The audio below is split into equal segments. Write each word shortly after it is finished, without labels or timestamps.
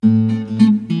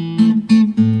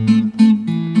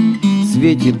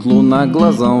Светит луна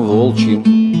глазом волчьим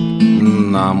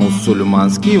на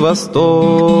мусульманский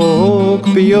восток.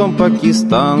 Пьем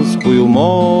пакистанскую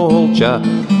молча,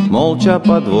 молча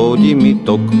подводим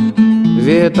итог.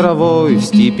 Ветровой в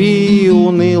степи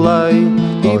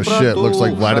унылой. Oh shit, looks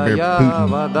like Vladimir Putin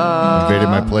invaded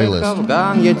my playlist.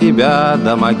 Афган, я тебя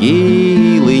до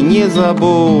могилы не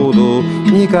забуду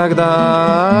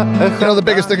никогда. You know, the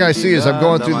biggest thing I see is I'm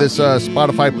going through this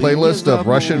Spotify playlist of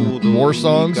Russian war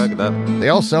songs. They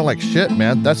all sound like shit,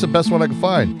 man. That's the best one I can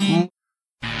find.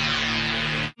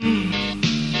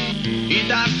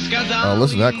 Oh,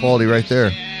 listen to that quality right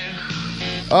there.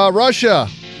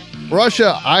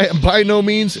 Russia, I am by no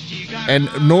means, and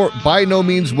nor by no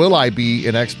means will I be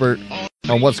an expert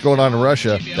on what's going on in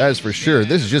Russia. That is for sure.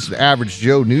 This is just an Average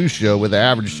Joe news show with the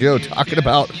Average Joe talking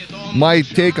about my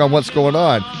take on what's going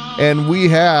on. And we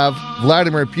have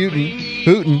Vladimir Putin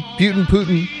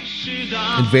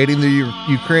invading the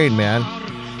Ukraine, man.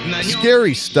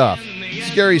 Scary stuff.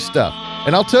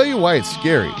 And I'll tell you why it's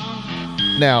scary.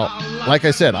 Now, like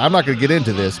I said, I'm not going to get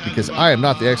into this because I am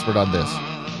not the expert on this.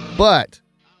 But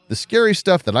the scary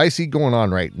stuff that I see going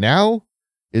on right now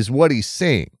is what he's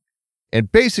saying. And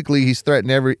basically, he's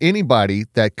threatening anybody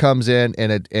that comes in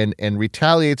and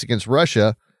retaliates against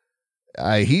Russia.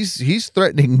 He's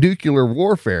threatening nuclear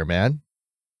warfare, man.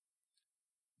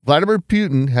 Vladimir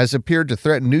Putin has appeared to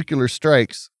threaten nuclear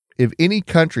strikes if any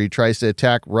country tries to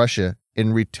attack Russia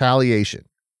in retaliation.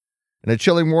 In a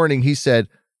chilling warning, he said,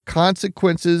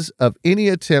 consequences of any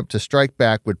attempt to strike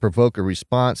back would provoke a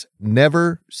response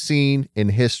never seen in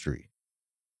history.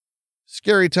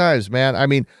 Scary times, man. I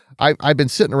mean, I've been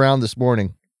sitting around this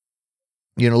morning,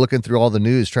 looking through all the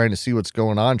news, trying to see what's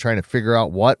going on, trying to figure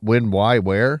out what, when, why,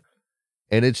 where.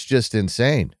 And it's just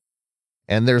insane.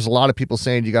 And there's a lot of people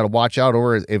saying you got to watch out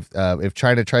over if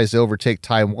China tries to overtake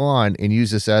Taiwan and use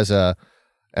this as a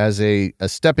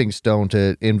stepping stone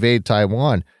to invade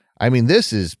Taiwan. I mean,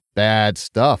 this is bad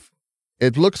stuff.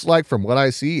 It looks like, from what I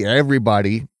see,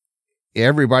 everybody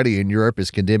in Europe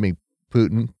is condemning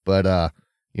Putin, but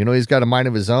he's got a mind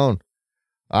of his own.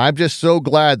 I'm just so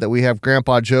glad that we have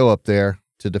Grandpa Joe up there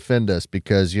to defend us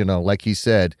because, like he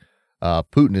said,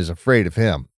 Putin is afraid of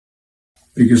him.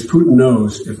 Because Putin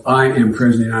knows if I am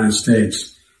president of the United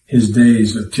States, his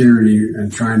days of tyranny and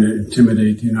trying to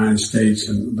intimidate the United States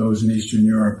and those in Eastern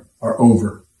Europe are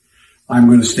over. I'm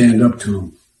going to stand up to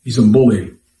him. He's a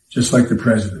bully, just like the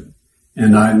president.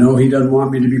 And I know he doesn't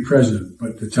want me to be president,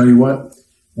 but to tell you what,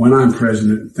 when I'm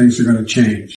president, things are going to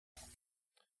change.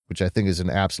 Which I think is an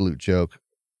absolute joke.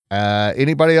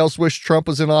 Anybody else wish Trump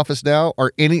was in office now,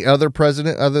 or any other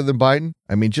president other than Biden?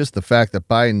 I mean, just the fact that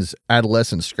Biden's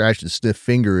adolescent scratched his stiff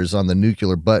fingers on the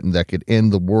nuclear button that could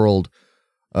end the world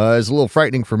is a little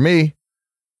frightening for me.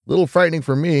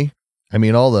 I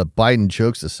mean, all the Biden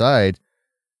jokes aside,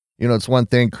 it's one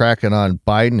thing cracking on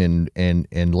Biden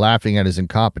and laughing at his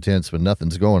incompetence when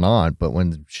nothing's going on. But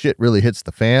when shit really hits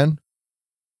the fan,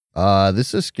 this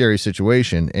is a scary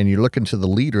situation. And you're looking to the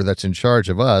leader that's in charge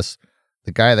of us,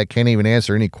 the guy that can't even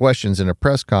answer any questions in a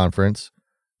press conference,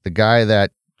 the guy that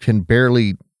can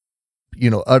barely,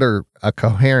 utter a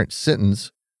coherent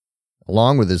sentence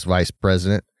along with his vice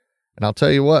president. And I'll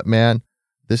tell you what, man,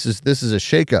 this is a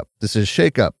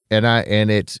shakeup.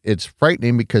 And it's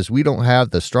frightening because we don't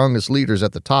have the strongest leaders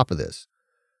at the top of this.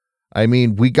 I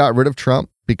mean, we got rid of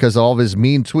Trump because of all of his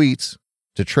mean tweets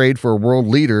to trade for a world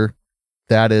leader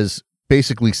that is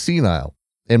basically senile,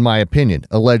 in my opinion,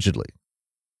 allegedly.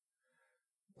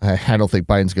 I don't think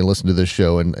Biden's going to listen to this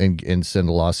show and send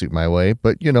a lawsuit my way,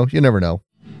 but you never know.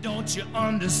 Don't you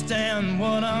understand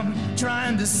what I'm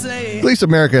trying to say? At least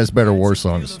America has better war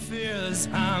songs.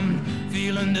 I'm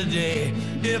feeling today.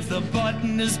 If the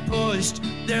button is pushed,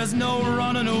 there's no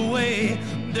running away.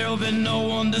 There'll be no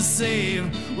one to save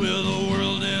with the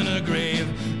world in a grave.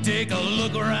 Take a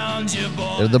look around you,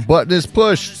 boy. If the button is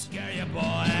pushed. Scare you, boy,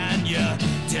 and you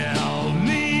tell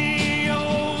me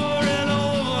over and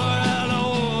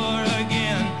over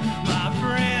again, my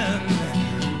friend,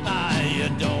 you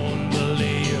don't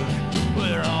believe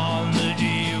we're on the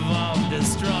eve of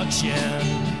destruction.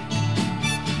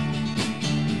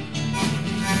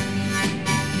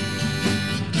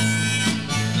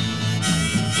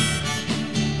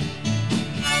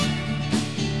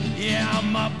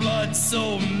 My blood's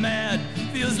so mad,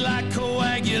 feels like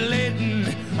coagulating.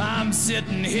 I'm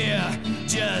sitting here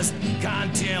just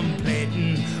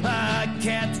contemplating. I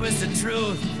can't twist the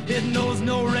truth, it knows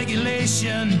no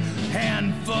regulation.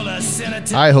 Handful of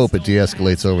senators. I hope it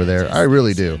de-escalates over there. I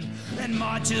really do. And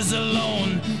marches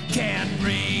alone can't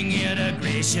bring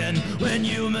integration when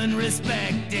human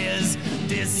respect is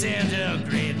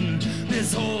disintegrating.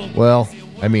 This whole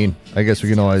I mean, I guess we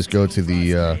can always go to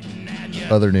the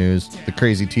other news, the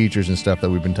crazy teachers and stuff that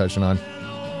we've been touching on.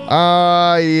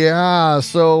 Yeah.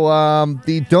 So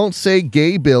the Don't Say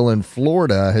Gay bill in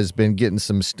Florida has been getting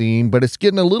some steam, but it's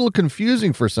getting a little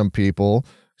confusing for some people,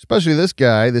 especially this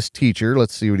guy, this teacher.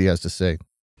 Let's see what he has to say.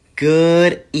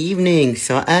 Good evening.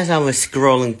 So as I was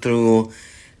scrolling through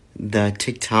the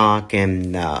TikTok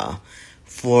and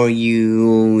For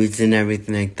You's and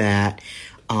everything like that,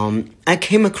 I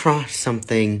came across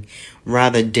something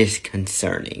rather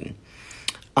disconcerting.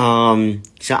 So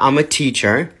I'm a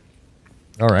teacher.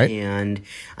 All right. And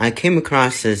I came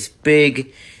across this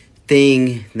big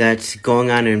thing that's going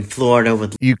on in Florida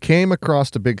with You came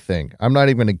across a big thing. I'm not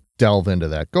even going to delve into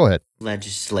that. Go ahead.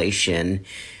 legislation.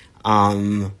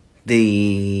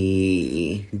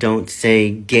 The Don't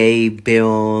Say Gay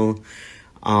bill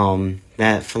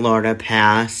that Florida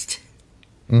passed.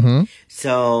 Mm-hmm.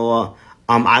 So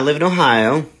I live in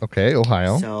Ohio. Okay,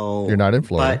 Ohio. So you're not in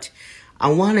Florida. But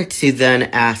I wanted to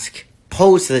then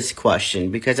pose this question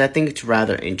because I think it's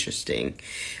rather interesting.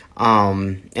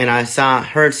 And I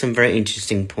heard some very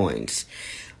interesting points.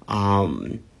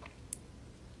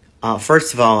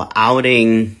 First of all,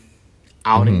 outing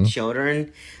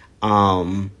children.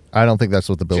 I don't think that's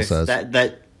what the bill says.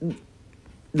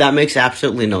 That makes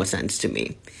absolutely no sense to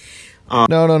me.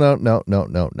 No.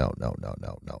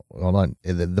 Hold on.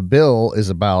 The bill is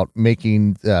about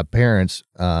making parents,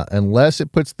 unless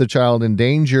it puts the child in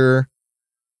danger,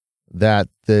 that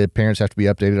the parents have to be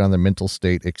updated on their mental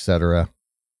state, etc.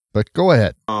 But go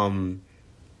ahead.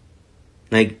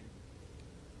 Like,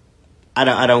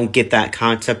 I don't get that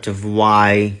concept of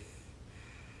why.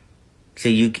 So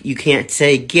you can't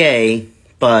say gay,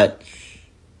 but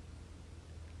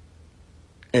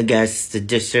I guess the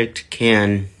district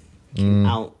can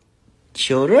out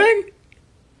children?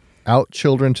 Out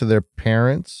children to their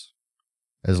parents,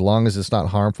 as long as it's not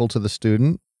harmful to the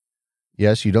student.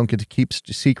 Yes, you don't get to keep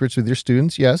secrets with your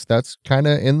students. Yes, that's kind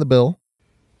of in the bill.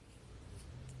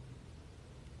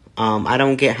 I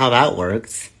don't get how that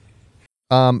works.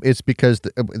 It's because,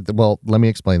 well, let me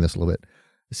explain this a little bit.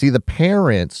 See, the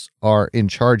parents are in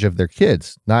charge of their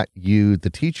kids, not you, the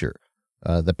teacher.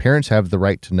 The parents have the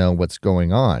right to know what's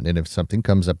going on. And if something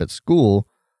comes up at school,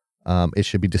 it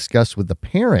should be discussed with the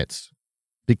parents,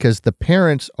 because the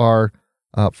parents are,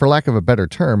 for lack of a better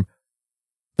term,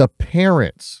 the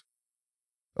parents.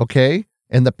 Okay?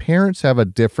 And the parents have a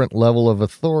different level of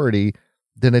authority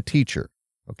than a teacher.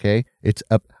 Okay? It's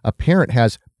a parent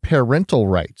has parental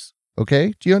rights.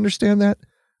 Okay? Do you understand that?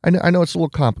 I know it's a little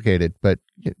complicated, but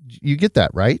you get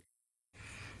that, right?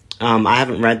 I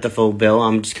haven't read the full bill.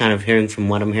 I'm just kind of hearing from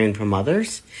what I'm hearing from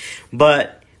others.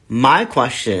 But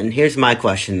here's my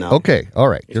question, though. Okay, all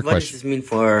right. Your question. What does this mean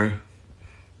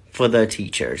for the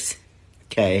teachers?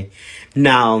 Okay.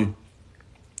 Now,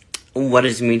 what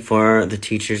does it mean for the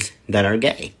teachers that are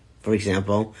gay? For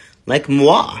example, like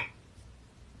moi.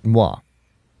 Moi.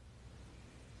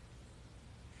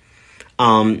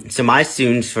 So my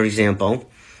students, for example,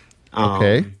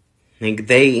 okay, like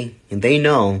they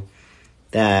know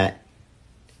that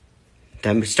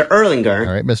Mr. Erlinger,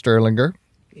 all right, Mr. Erlinger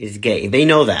is gay. They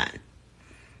know that,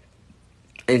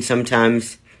 and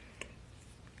sometimes,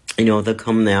 they'll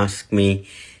come and ask me,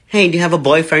 "Hey, do you have a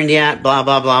boyfriend yet?" Blah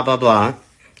blah blah blah blah.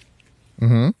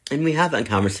 Mm-hmm. And we have that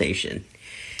conversation.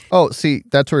 Oh, see,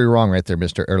 that's where you're wrong, right there,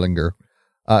 Mr. Erlinger.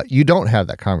 You don't have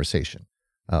that conversation.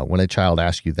 When a child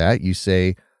asks you that, you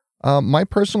say, my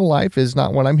personal life is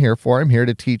not what I'm here for. I'm here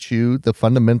to teach you the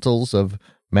fundamentals of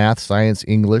math, science,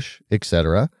 English,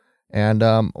 etc. And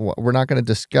we're not going to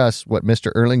discuss what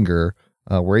Mr. Erlinger,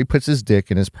 where he puts his dick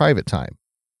in his private time.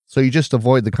 So you just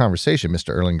avoid the conversation,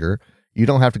 Mr. Erlinger. You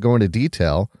don't have to go into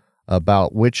detail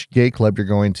about which gay club you're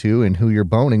going to and who you're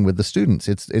boning with the students.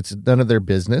 It's none of their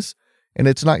business. And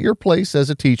it's not your place as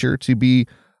a teacher to be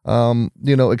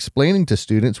explaining to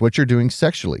students what you're doing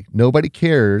sexually. Nobody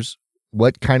cares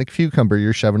what kind of cucumber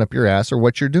you're shoving up your ass or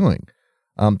what you're doing.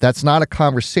 That's not a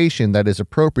conversation that is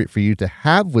appropriate for you to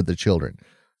have with the children.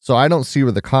 So I don't see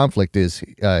where the conflict is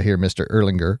here, Mr.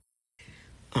 Erlinger.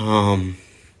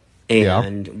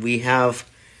 And we have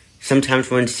sometimes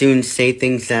when students say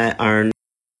things that are...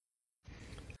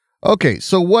 Okay,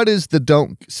 so what is the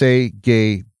Don't Say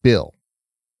Gay bill?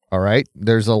 All right.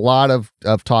 There's a lot of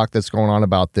talk that's going on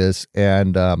about this,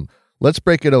 and let's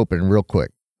break it open real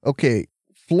quick. Okay.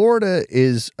 Florida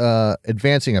is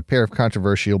advancing a pair of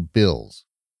controversial bills,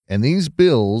 and these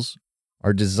bills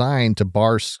are designed to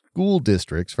bar school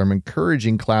districts from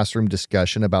encouraging classroom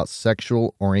discussion about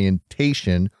sexual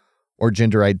orientation or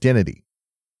gender identity.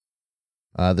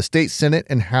 The state Senate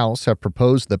and House have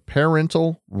proposed the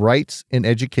Parental Rights in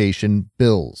Education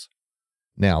bills.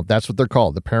 Now, that's what they're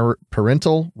called, the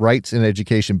parental rights in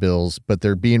education bills, but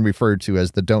they're being referred to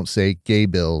as the Don't Say Gay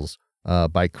bills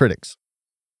by critics.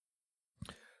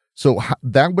 So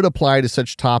that would apply to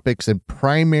such topics in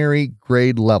primary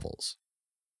grade levels.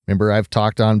 Remember, I've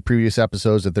talked on previous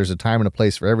episodes that there's a time and a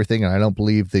place for everything, and I don't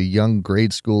believe the young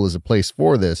grade school is a place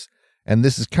for this. And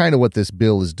this is kind of what this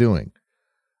bill is doing.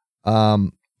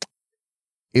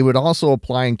 It would also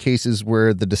apply in cases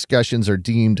where the discussions are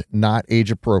deemed not age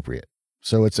appropriate.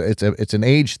 So it's an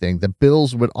age thing. The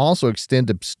bills would also extend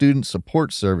to student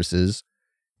support services,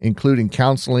 including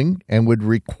counseling, and would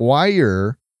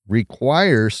require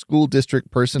school district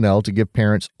personnel to give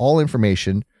parents all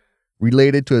information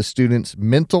related to a student's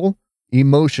mental,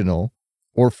 emotional,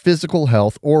 or physical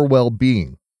health or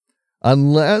well-being,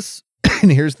 unless,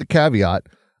 and here's the caveat,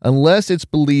 unless it's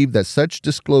believed that such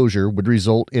disclosure would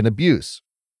result in abuse.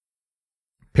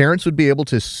 Parents would be able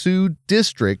to sue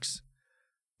districts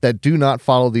that do not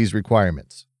follow these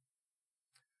requirements.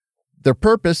 The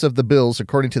purpose of the bills,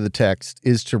 according to the text,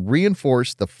 is to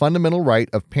reinforce the fundamental right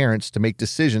of parents to make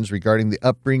decisions regarding the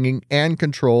upbringing and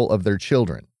control of their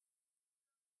children.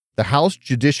 The House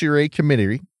Judiciary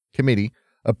Committee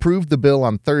approved the bill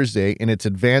on Thursday, and it's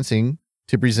advancing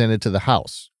to present it to the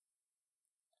House.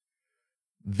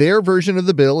 Their version of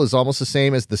the bill is almost the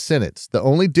same as the Senate's, the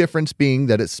only difference being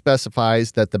that it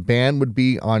specifies that the ban would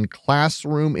be on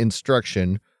classroom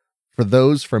instruction for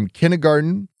those from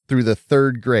kindergarten through the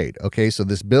third grade. Okay, so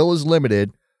this bill is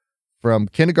limited from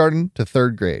kindergarten to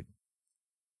third grade,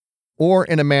 or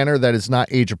in a manner that is not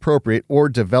age appropriate or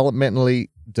developmentally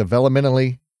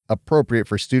appropriate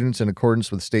for students in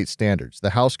accordance with state standards.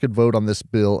 The House could vote on this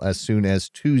bill as soon as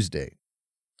Tuesday.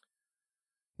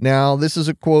 Now, this is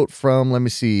a quote from,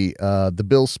 the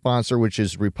bill's sponsor, which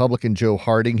is Republican Joe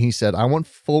Harding. He said, "I want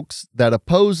folks that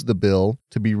oppose the bill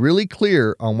to be really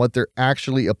clear on what they're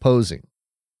actually opposing.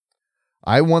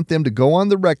 I want them to go on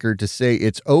the record to say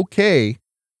it's okay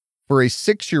for a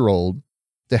 6-year-old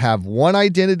to have one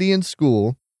identity in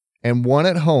school and one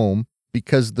at home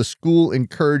because the school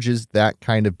encourages that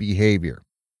kind of behavior."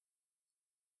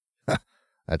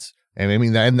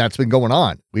 That's been going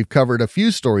on. We've covered a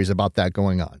few stories about that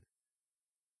going on.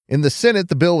 In the Senate,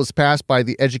 the bill was passed by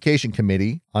the Education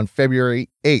Committee on February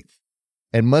 8th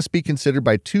and must be considered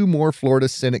by 2 more Florida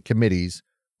Senate committees,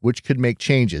 which could make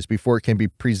changes before it can be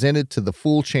presented to the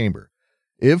full chamber.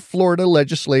 If Florida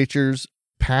legislatures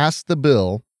pass the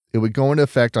bill, it would go into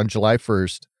effect on July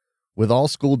 1st, with all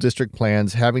school district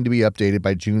plans having to be updated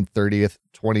by June 30th,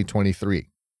 2023.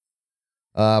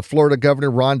 Florida Governor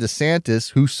Ron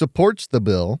DeSantis, who supports the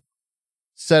bill,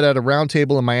 said at a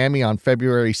roundtable in Miami on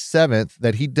February 7th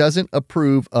that he doesn't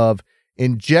approve of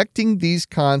injecting these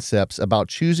concepts about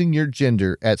choosing your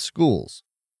gender at schools.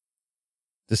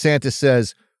 DeSantis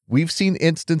says, "We've seen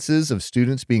instances of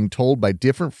students being told by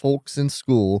different folks in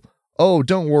school, 'Oh,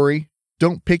 don't worry,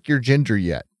 don't pick your gender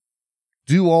yet.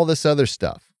 Do all this other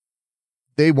stuff.'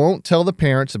 They won't tell the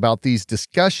parents about these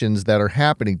discussions that are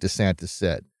happening," DeSantis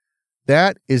said.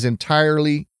 "That is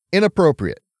entirely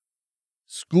inappropriate.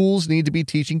 Schools need to be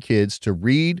teaching kids to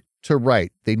read, to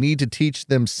write. They need to teach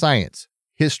them science,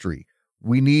 history.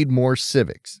 We need more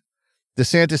civics."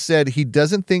 DeSantis said he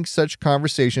doesn't think such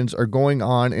conversations are going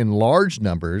on in large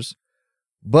numbers,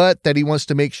 but that he wants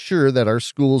to make sure that our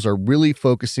schools are really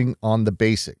focusing on the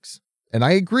basics. And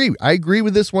I agree. I agree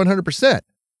with this 100%.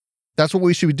 That's what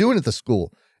we should be doing at the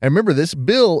school. And remember, this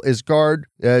bill is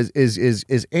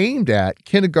aimed at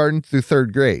kindergarten through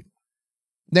third grade.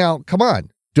 Now, come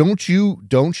on. Don't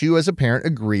you as a parent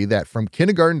agree that from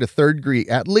kindergarten to third grade,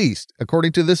 at least,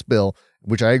 according to this bill,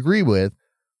 which I agree with,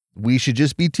 we should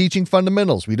just be teaching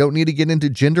fundamentals. We don't need to get into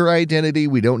gender identity.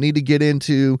 We don't need to get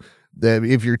into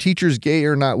if your teacher's gay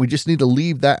or not. We just need to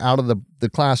leave that out of the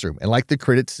classroom. And like the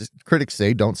critics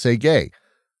say, don't say gay.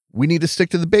 We need to stick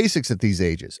to the basics at these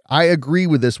ages. I agree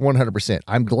with this 100%.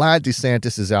 I'm glad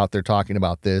DeSantis is out there talking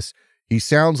about this. He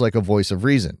sounds like a voice of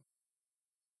reason.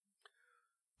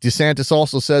 DeSantis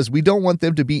also says we don't want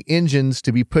them to be engines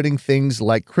to be putting things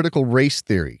like critical race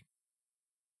theory,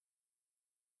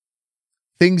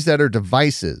 things that are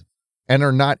divisive and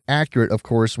are not accurate, of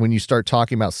course, when you start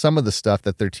talking about some of the stuff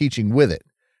that they're teaching with it,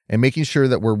 and making sure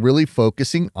that we're really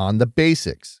focusing on the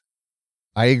basics.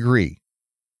 I agree.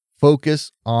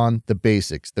 Focus on the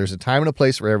basics. There's a time and a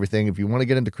place for everything. If you want to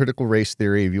get into critical race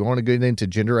theory, if you want to get into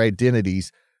gender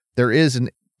identities, there is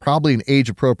probably an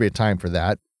age-appropriate time for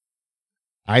that.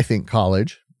 I think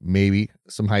college, maybe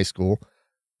some high school,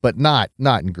 but not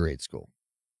in grade school.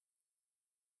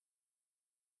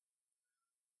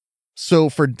 So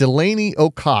for Delaney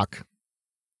Ocock,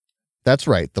 that's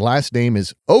right, the last name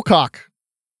is Ocock.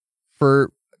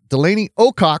 For Delaney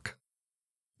Ocock,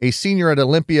 a senior at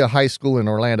Olympia High School in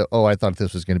Orlando. Oh, I thought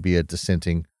this was going to be a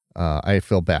dissenting. I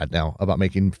feel bad now about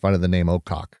making fun of the name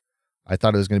Ocock. I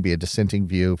thought it was going to be a dissenting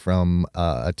view from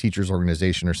a teacher's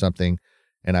organization or something,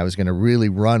 and I was going to really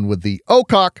run with the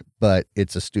Ocock, but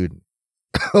it's a student.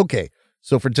 Okay,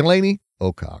 so for Delaney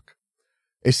Ocock,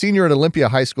 a senior at Olympia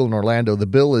High School in Orlando, the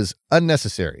bill is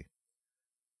unnecessary.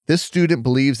 This student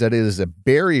believes that it is a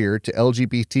barrier to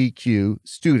LGBTQ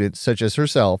students, such as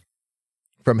herself,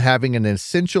 from having an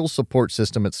essential support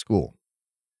system at school.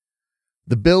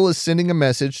 The bill is sending a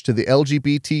message to the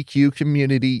LGBTQ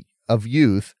community of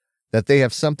youth that they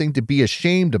have something to be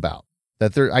ashamed about,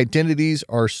 that their identities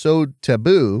are so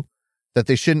taboo that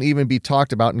they shouldn't even be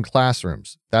talked about in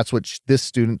classrooms. That's what this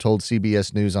student told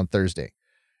CBS News on Thursday.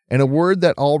 In a world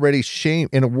that already shames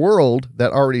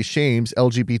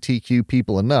LGBTQ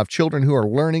people enough, children who are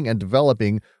learning and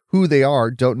developing who they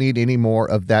are don't need any more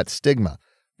of that stigma.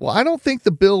 Well, I don't think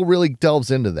the bill really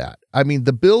delves into that. I mean,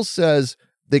 the bill says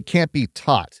they can't be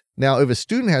taught. Now, if a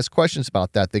student has questions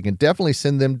about that, they can definitely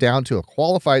send them down to a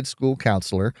qualified school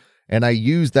counselor. And I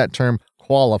use that term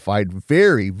qualified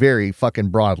very, very fucking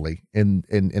broadly in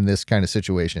this kind of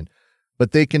situation.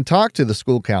 But they can talk to the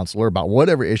school counselor about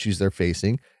whatever issues they're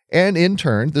facing. And in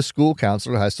turn, the school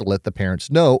counselor has to let the parents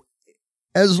know,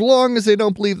 as long as they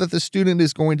don't believe that the student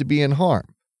is going to be in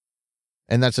harm.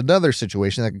 And that's another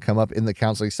situation that can come up in the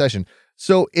counseling session.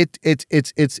 So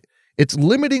it's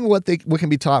limiting what can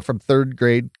be taught from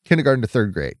kindergarten to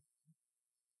third grade.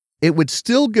 It would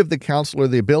still give the counselor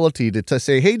the ability to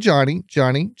say, hey, Johnny,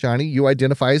 you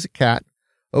identify as a cat.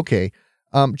 Okay.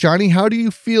 Johnny, how do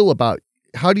you feel that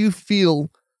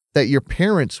your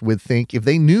parents would think if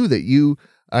they knew that you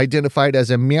identified as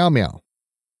a meow meow?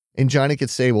 And Johnny could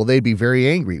say, well, they'd be very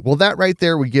angry. Well, that right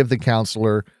there would give the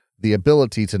counselor the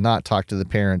ability to not talk to the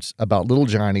parents about little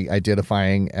Johnny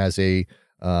identifying as a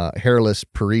hairless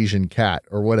Parisian cat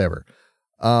or whatever.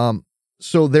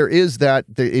 So there is that.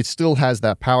 It still has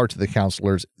that power to the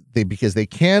counselors because they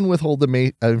can withhold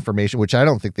the information, which I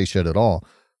don't think they should at all.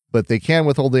 But they can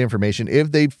withhold the information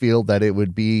if they feel that it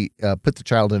would be put the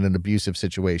child in an abusive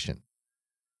situation.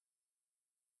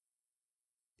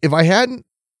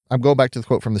 I'm going back to the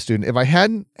quote from the student. If I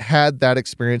hadn't had that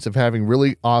experience of having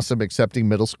really awesome, accepting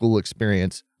middle school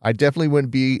experience, I definitely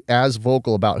wouldn't be as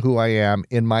vocal about who I am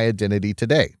in my identity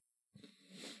today.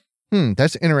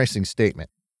 That's an interesting statement.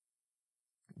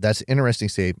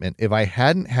 If I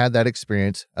hadn't had that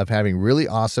experience of having really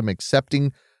awesome,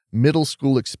 accepting middle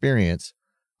school experience,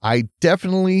 I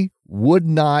definitely would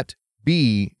not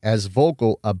be as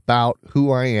vocal about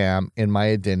who I am in my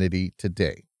identity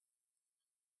today.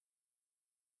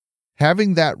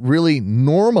 Having that really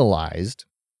normalized,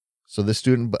 so the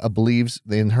student believes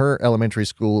in her elementary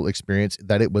school experience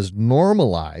that it was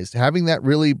normalized, having that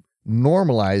really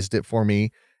normalized it for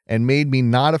me and made me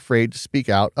not afraid to speak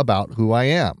out about who I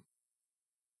am.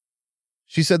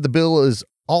 She said the bill is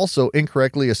also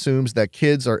incorrectly assumes that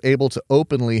kids are able to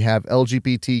openly have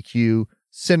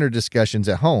LGBTQ-centered discussions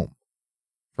at home.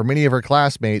 For many of her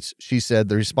classmates, she said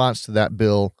the response to that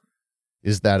bill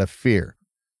is that of fear.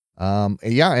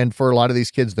 And for a lot of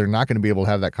these kids, they're not going to be able to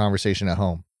have that conversation at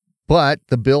home. But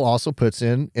the bill also puts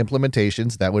in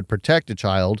implementations that would protect a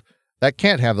child that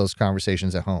can't have those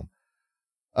conversations at home.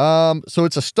 So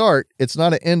it's a start. It's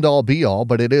not an end-all, be-all,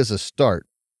 but it is a start.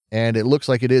 And it looks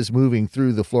like it is moving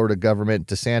through the Florida government.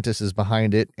 DeSantis is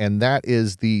behind it, and that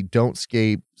is the Don't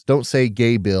Say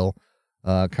Gay bill,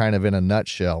 kind of in a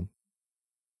nutshell.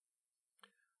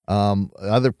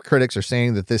 Other critics are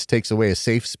saying that this takes away a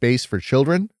safe space for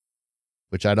children,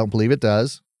 which I don't believe it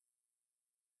does.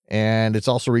 And it's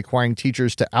also requiring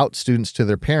teachers to out students to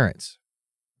their parents.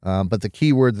 But the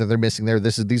key word that they're missing there,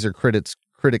 these are critics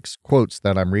quotes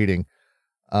that I'm reading.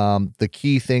 The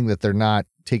key thing that they're not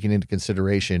taking into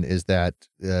consideration is that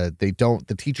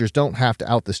the teachers don't have to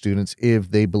out the students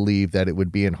if they believe that it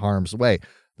would be in harm's way.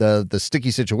 The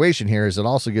sticky situation here is it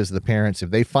also gives the parents,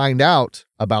 if they find out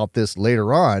about this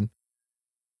later on,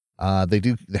 they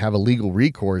do have a legal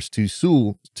recourse to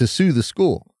sue the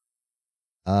school.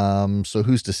 So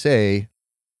who's to say?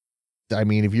 I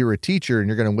mean, if you're a teacher and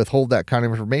you're going to withhold that kind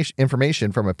of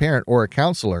information from a parent or a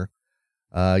counselor,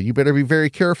 you better be very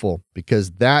careful,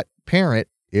 because that parent,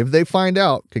 if they find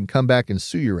out, can come back and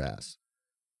sue your ass.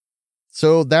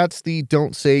 So that's the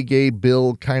Don't Say Gay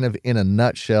bill kind of in a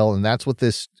nutshell. And that's what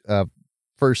this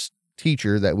first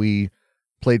teacher that we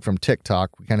played from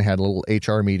TikTok, we kind of had a little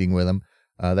HR meeting with him.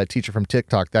 That teacher from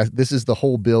TikTok, this is the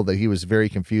whole bill that he was very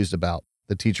confused about.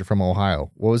 The teacher from Ohio.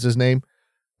 What was his name?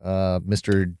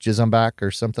 Mr. Jizumbach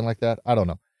or something like that. I don't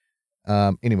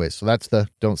know. Anyway, so that's the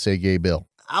Don't Say Gay bill.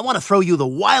 I want to throw you the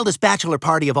wildest bachelor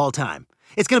party of all time.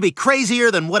 It's going to be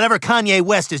crazier than whatever Kanye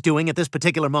West is doing at this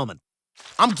particular moment.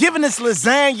 I'm giving this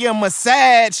lasagna a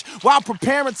massage while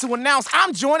preparing to announce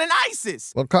I'm joining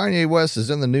ISIS. Well, Kanye West is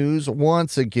in the news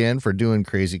once again for doing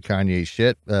crazy Kanye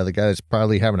shit. The guy that's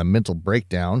probably having a mental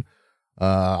breakdown.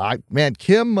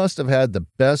 Kim must have had the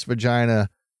best vagina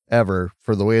ever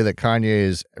for the way that Kanye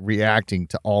is reacting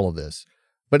to all of this.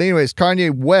 But anyways,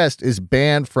 Kanye West is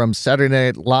banned from Saturday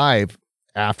Night Live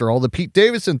after all the Pete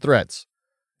Davidson threats.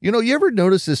 You ever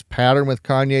notice this pattern with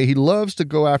Kanye? He loves to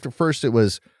go after, first it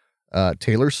was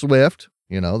Taylor Swift,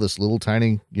 this little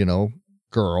tiny,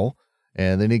 girl.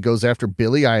 And then he goes after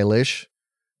Billie Eilish.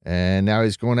 And now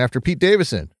he's going after Pete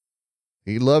Davidson.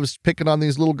 He loves picking on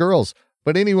these little girls.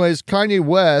 But anyways, Kanye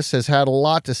West has had a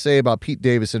lot to say about Pete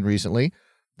Davidson recently.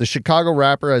 The Chicago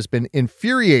rapper has been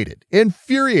infuriated.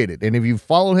 And if you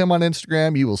follow him on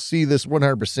Instagram, you will see this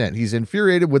 100%. He's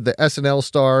infuriated with the SNL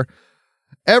star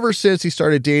ever since he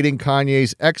started dating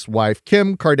Kanye's ex-wife,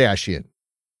 Kim Kardashian.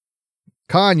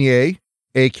 Kanye,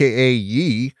 a.k.a.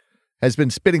 Ye, has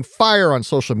been spitting fire on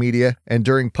social media and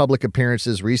during public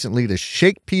appearances recently to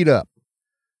shake Pete up.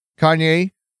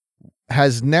 Kanye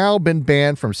has now been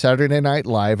banned from Saturday Night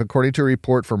Live, according to a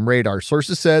report from Radar.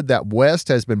 Sources said that West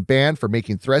has been banned for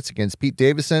making threats against Pete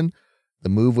Davidson. The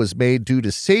move was made due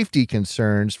to safety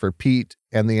concerns for Pete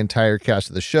and the entire cast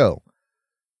of the show.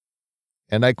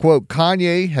 And I quote,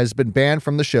 Kanye has been banned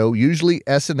from the show. Usually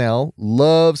SNL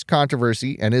loves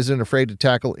controversy and isn't afraid to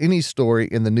tackle any story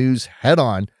in the news head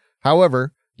on.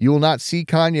 However, you will not see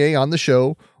Kanye on the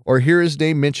show or hear his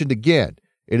name mentioned again.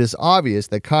 It is obvious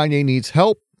that Kanye needs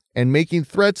help, and making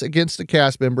threats against a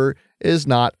cast member is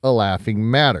not a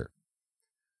laughing matter.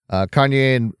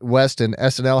 Kanye and West and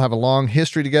SNL have a long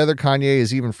history together. Kanye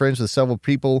is even friends with several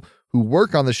people who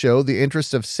work on the show. The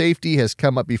interest of safety has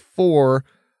come up before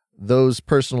those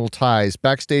personal ties.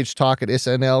 Backstage talk at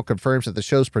SNL confirms that the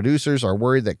show's producers are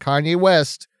worried that Kanye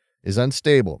West is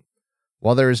unstable.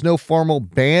 While there is no formal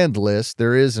banned list,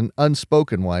 there is an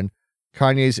unspoken one.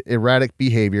 Kanye's erratic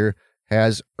behavior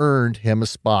has earned him a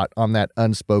spot on that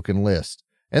unspoken list.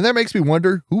 And that makes me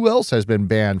wonder who else has been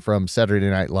banned from Saturday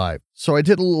Night Live. So I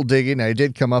did a little digging. I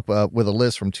did come up with a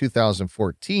list from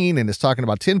 2014, and it's talking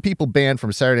about 10 people banned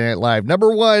from Saturday Night Live.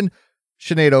 Number 1,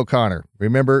 Sinead O'Connor.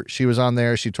 Remember, she was on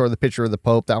there. She tore the picture of the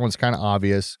Pope. That one's kind of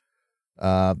obvious.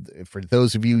 For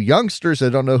those of you youngsters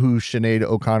that don't know who Sinead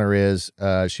O'Connor is,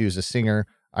 she was a singer,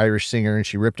 Irish singer, and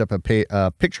she ripped up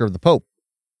a picture of the Pope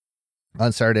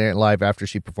on Saturday Night Live after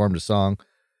she performed a song.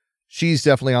 She's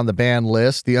definitely on the ban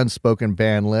list, the unspoken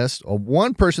ban list.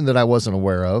 One person that I wasn't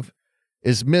aware of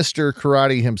is Mr.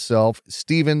 Karate himself,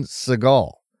 Steven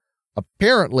Seagal.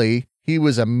 Apparently, he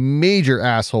was a major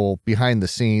asshole behind the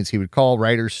scenes. He would call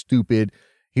writers stupid.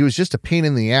 He was just a pain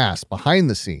in the ass behind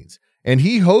the scenes. And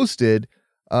he hosted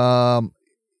Saturday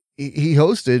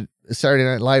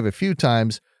Night Live a few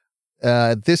times.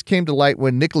 This came to light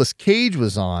when Nicolas Cage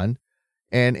was on.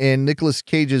 And in Nicolas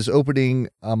Cage's opening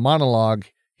monologue,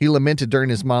 he lamented during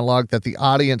his monologue that the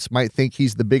audience might think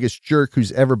he's the biggest jerk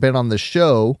who's ever been on the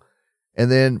show. And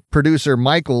then producer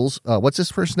Michaels, what's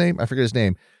his first name? I forget his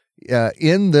name.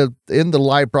 In the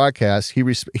live broadcast,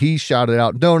 he shouted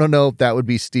out, no, that would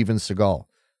be Steven Seagal.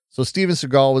 So Steven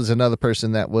Seagal was another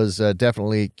person that was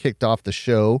definitely kicked off the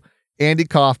show. Andy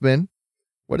Kaufman.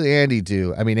 What did Andy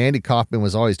do? I mean, Andy Kaufman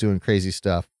was always doing crazy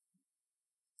stuff.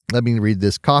 Let me read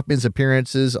this. Kaufman's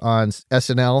appearances on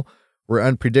SNL were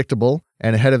unpredictable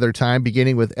and ahead of their time,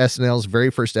 beginning with SNL's very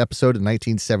first episode in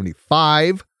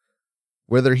 1975.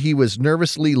 Whether he was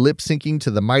nervously lip-syncing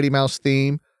to the Mighty Mouse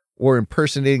theme or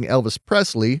impersonating Elvis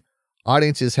Presley,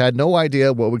 audiences had no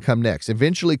idea what would come next.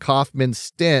 Eventually, Kaufman's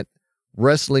stint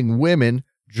wrestling women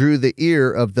drew the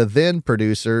ear of the then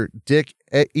producer, Dick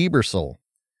Ebersol.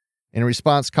 In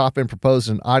response, Kaufman proposed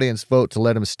an audience vote to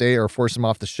let him stay or force him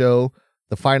off the show.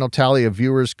 The final tally of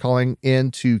viewers calling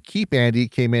in to keep Andy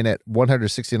came in at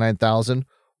 169,000,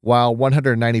 while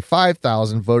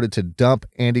 195,000 voted to dump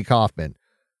Andy Kaufman.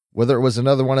 Whether it was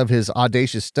another one of his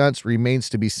audacious stunts remains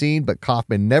to be seen, but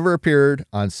Kaufman never appeared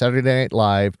on Saturday Night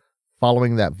Live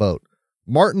following that vote.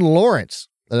 Martin Lawrence,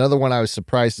 another one I was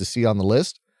surprised to see on the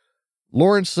list.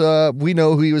 Lawrence, we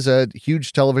know he was a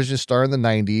huge television star in the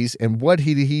 90s, and what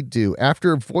did he do?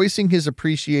 After voicing his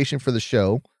appreciation for the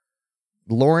show,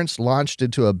 Lawrence launched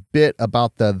into a bit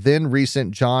about the then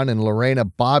recent John and Lorena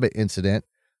Bobbitt incident,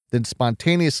 then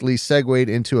spontaneously segued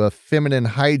into a feminine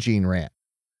hygiene rant.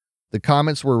 The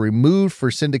comments were removed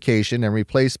for syndication and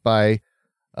replaced by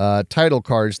title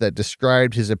cards that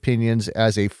described his opinions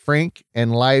as a frank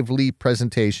and lively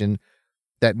presentation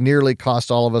that nearly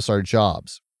cost all of us our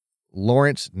jobs.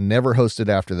 Lawrence never hosted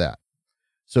after that.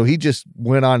 So he just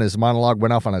went on his monologue,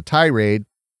 went off on a tirade,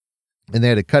 and they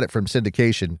had to cut it from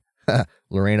syndication.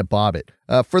 Lorena Bobbitt.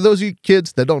 For those of you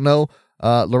kids that don't know,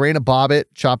 Lorena Bobbitt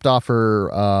chopped off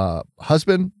her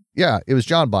husband. Yeah, it was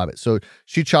John Bobbitt. So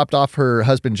she chopped off her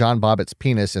husband John Bobbitt's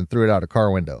penis and threw it out a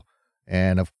car window.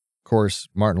 And of course,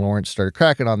 Martin Lawrence started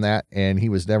cracking on that, and he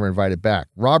was never invited back.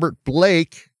 Robert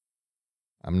Blake,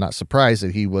 I'm not surprised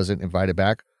that he wasn't invited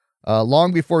back.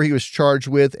 Long before he was charged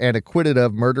with and acquitted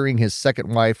of murdering his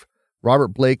second wife, Robert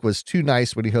Blake was too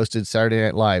nice when he hosted Saturday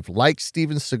Night Live. Like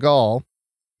Steven Seagal,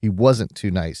 he wasn't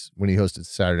too nice when he hosted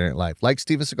Saturday Night Live. Like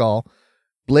Steven Seagal,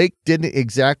 Blake didn't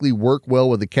exactly work well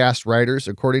with the cast writers,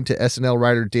 according to SNL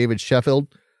writer David Sheffield,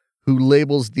 who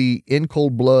labels the In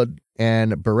Cold Blood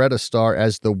and Beretta star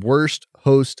as the worst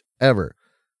host ever.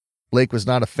 Blake was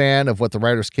not a fan of what the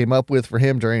writers came up with for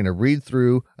him during a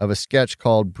read-through of a sketch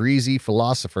called Breezy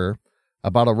Philosopher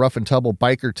about a rough and tumble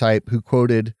biker type who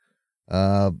quoted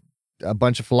a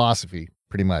bunch of philosophy,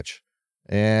 pretty much.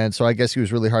 And so I guess he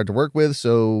was really hard to work with,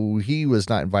 so he was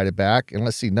not invited back. And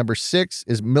let's see, number 6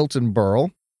 is Milton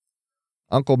Berle.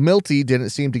 Uncle Milty didn't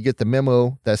seem to get the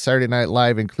memo that Saturday Night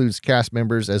Live includes cast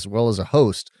members as well as a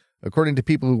host. According to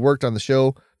people who worked on the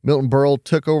show, Milton Berle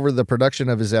took over the production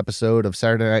of his episode of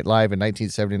Saturday Night Live in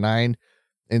 1979,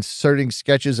 inserting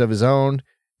sketches of his own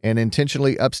and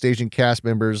intentionally upstaging cast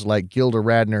members like Gilda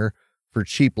Radner for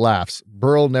cheap laughs.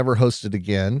 Berle never hosted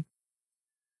again.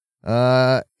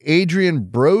 Adrian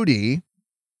Brody.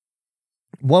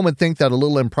 One would think that a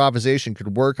little improvisation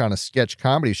could work on a sketch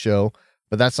comedy show,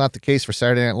 but that's not the case for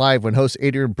Saturday Night Live. When host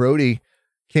Adrian Brody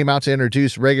came out to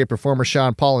introduce reggae performer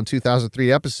Sean Paul in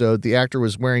 2003 episode, the actor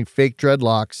was wearing fake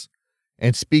dreadlocks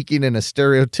and speaking in a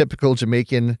stereotypical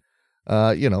Jamaican,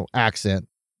 accent.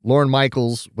 Lorne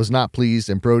Michaels was not pleased,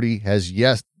 and Brody has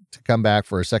yet to come back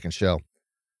for a second show.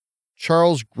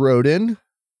 Charles Grodin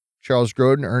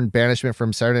earned banishment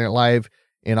from Saturday Night Live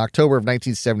in October of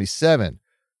 1977.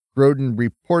 Grodin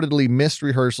reportedly missed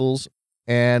rehearsals,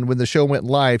 and when the show went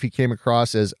live, he came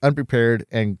across as unprepared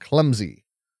and clumsy,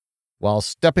 while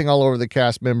stepping all over the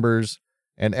cast members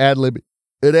and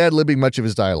ad-libbing much of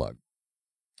his dialogue.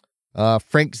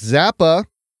 Frank Zappa,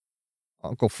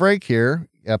 Uncle Frank here,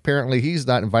 apparently he's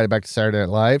not invited back to Saturday Night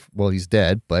Live. Well, he's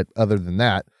dead, but other than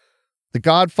that, the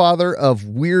godfather of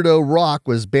Weirdo Rock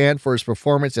was banned for his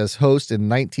performance as host in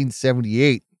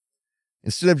 1978.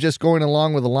 Instead of just going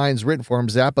along with the lines written for him,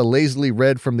 Zappa lazily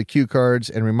read from the cue cards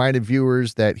and reminded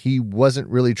viewers that he wasn't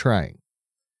really trying.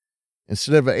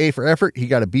 Instead of an A for effort, he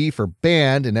got a B for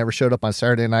banned and never showed up on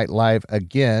Saturday Night Live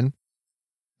again.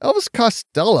 Elvis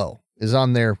Costello is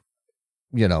on their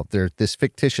this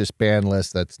fictitious ban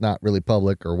list that's not really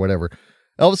public or whatever.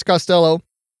 Elvis Costello,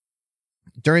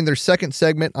 during their second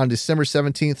segment on December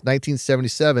 17th,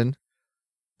 1977,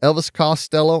 Elvis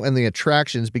Costello and the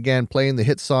Attractions began playing the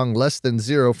hit song Less Than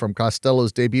Zero from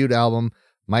Costello's debut album,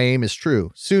 My Aim Is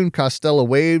True. Soon, Costello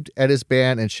waved at his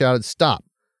band and shouted, "Stop.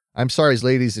 I'm sorry,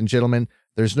 ladies and gentlemen.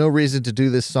 There's no reason to do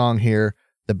this song here."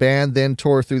 The band then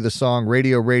tore through the song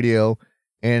Radio Radio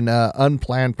in an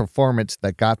unplanned performance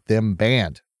that got them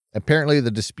banned. Apparently,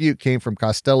 the dispute came from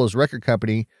Costello's record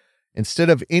company. Instead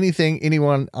of anything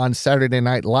anyone on Saturday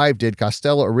Night Live did,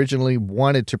 Costello originally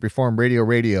wanted to perform Radio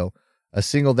Radio, a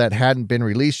single that hadn't been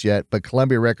released yet, but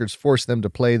Columbia Records forced them to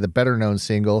play the better-known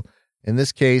single. In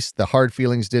this case, the hard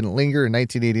feelings didn't linger. In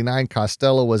 1989,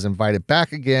 Costello was invited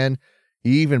back again.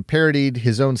 He even parodied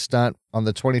his own stunt on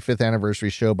the 25th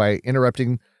anniversary show by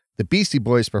interrupting the Beastie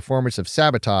Boys' performance of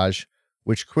Sabotage,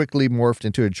 which quickly morphed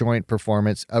into a joint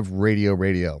performance of Radio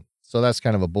Radio. So that's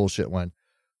kind of a bullshit one.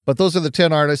 But those are the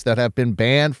 10 artists that have been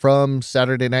banned from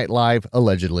Saturday Night Live,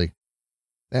 allegedly.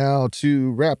 Now,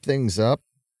 to wrap things up,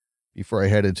 before I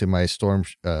head into my storm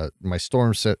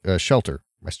shelter,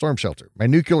 my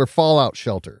nuclear fallout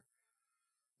shelter.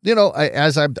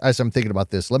 As I'm thinking about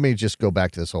this, let me just go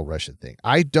back to this whole Russian thing.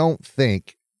 I don't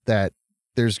think that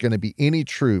there's going to be any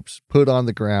troops put on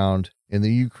the ground in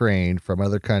the Ukraine from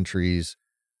other countries.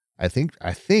 I think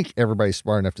everybody's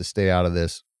smart enough to stay out of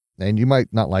this, and you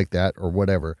might not like that or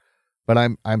whatever, but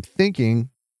I'm thinking,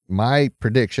 my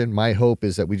prediction, my hope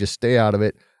is that we just stay out of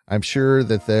it. I'm sure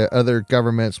that the other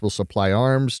governments will supply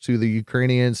arms to the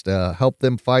Ukrainians to help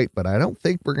them fight, but I don't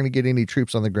think we're going to get any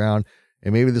troops on the ground,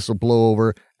 and maybe this will blow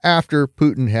over after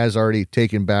Putin has already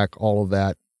taken back all of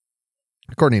that,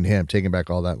 according to him, taking back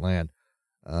all that land.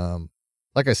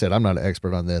 Like I said, I'm not an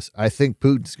expert on this. I think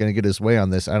Putin's going to get his way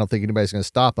on this. I don't think anybody's going to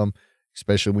stop him,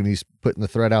 especially when he's putting the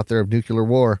threat out there of nuclear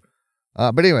war.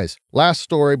 But anyways, last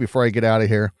story before I get out of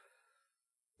here.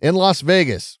 In Las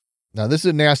Vegas, now this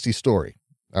is a nasty story.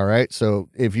 All right. So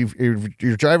if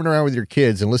you're driving around with your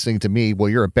kids and listening to me, well,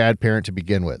 you're a bad parent to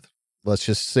begin with. Let's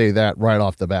just say that right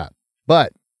off the bat.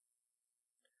 But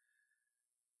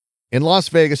in Las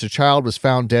Vegas, a child was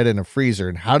found dead in a freezer.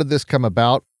 And how did this come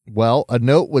about? Well, a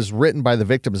note was written by the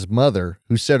victim's mother,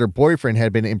 who said her boyfriend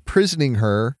had been imprisoning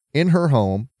her in her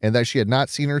home and that she had not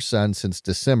seen her son since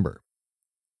December.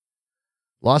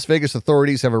 Las Vegas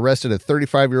authorities have arrested a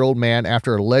 35-year-old man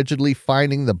after allegedly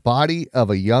finding the body of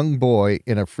a young boy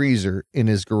in a freezer in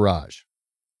his garage.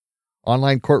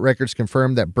 Online court records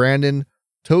confirm that Brandon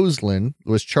Toslin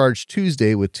was charged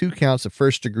Tuesday with 2 counts of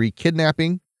first-degree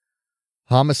kidnapping.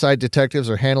 Homicide detectives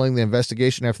are handling the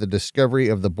investigation after the discovery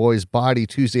of the boy's body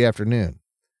Tuesday afternoon.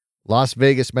 Las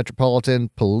Vegas Metropolitan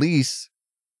Police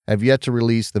have yet to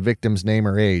release the victim's name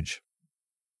or age.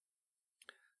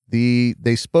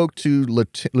 They spoke to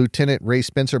Lieutenant Ray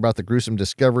Spencer about the gruesome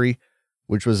discovery,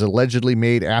 which was allegedly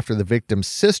made after the victim's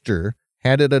sister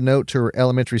handed a note to her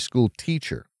elementary school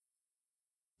teacher.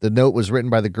 The note was written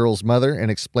by the girl's mother and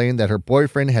explained that her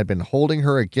boyfriend had been holding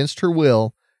her against her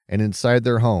will and inside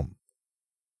their home.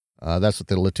 That's what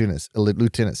the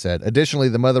lieutenant said. Additionally,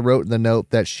 the mother wrote in the note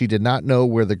that she did not know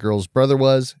where the girl's brother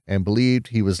was and believed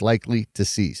he was likely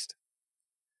deceased.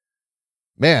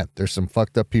 Man, there's some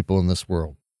fucked up people in this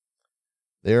world.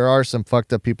 There are some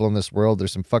fucked up people in this world.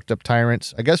 There's some fucked up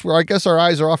tyrants. I guess our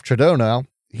eyes are off Trudeau now.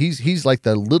 He's like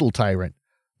the little tyrant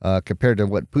compared to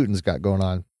what Putin's got going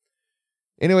on.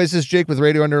 Anyways, this is Jake with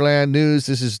Radio Underland News.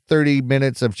 This is 30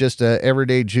 minutes of just a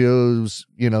everyday Joe's,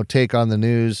 take on the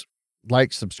news.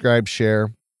 Like, subscribe,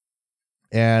 share,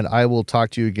 and I will talk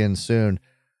to you again soon.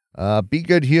 Be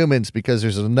good humans, because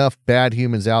there's enough bad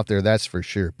humans out there, that's for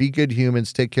sure. Be good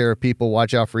humans, take care of people,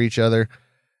 watch out for each other,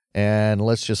 and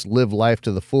let's just live life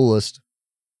to the fullest.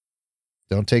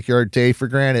 Don't take your day for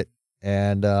granted,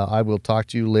 and I will talk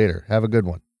to you later. Have a good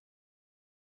one.